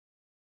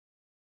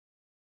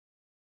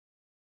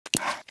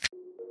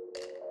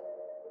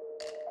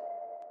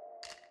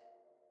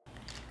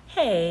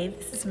Hey,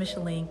 this is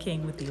Micheline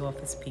King with the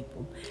Office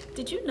People.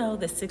 Did you know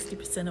that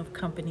 60% of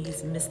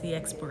companies miss the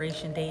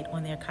expiration date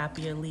on their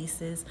Copier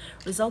leases,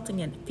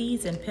 resulting in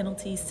fees and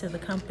penalties to the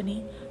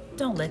company?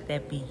 Don't let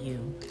that be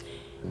you.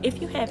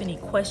 If you have any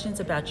questions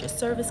about your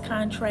service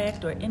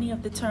contract or any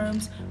of the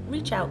terms,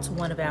 reach out to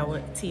one of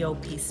our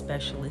TOP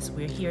specialists.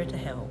 We're here to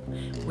help.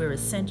 We're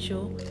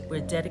essential, we're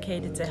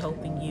dedicated to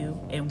helping you,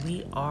 and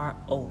we are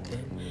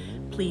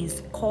open.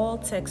 Please call,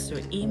 text,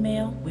 or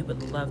email. We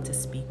would love to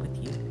speak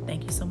with you.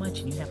 Thank you so much,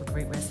 and you have a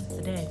great rest of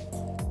the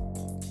day.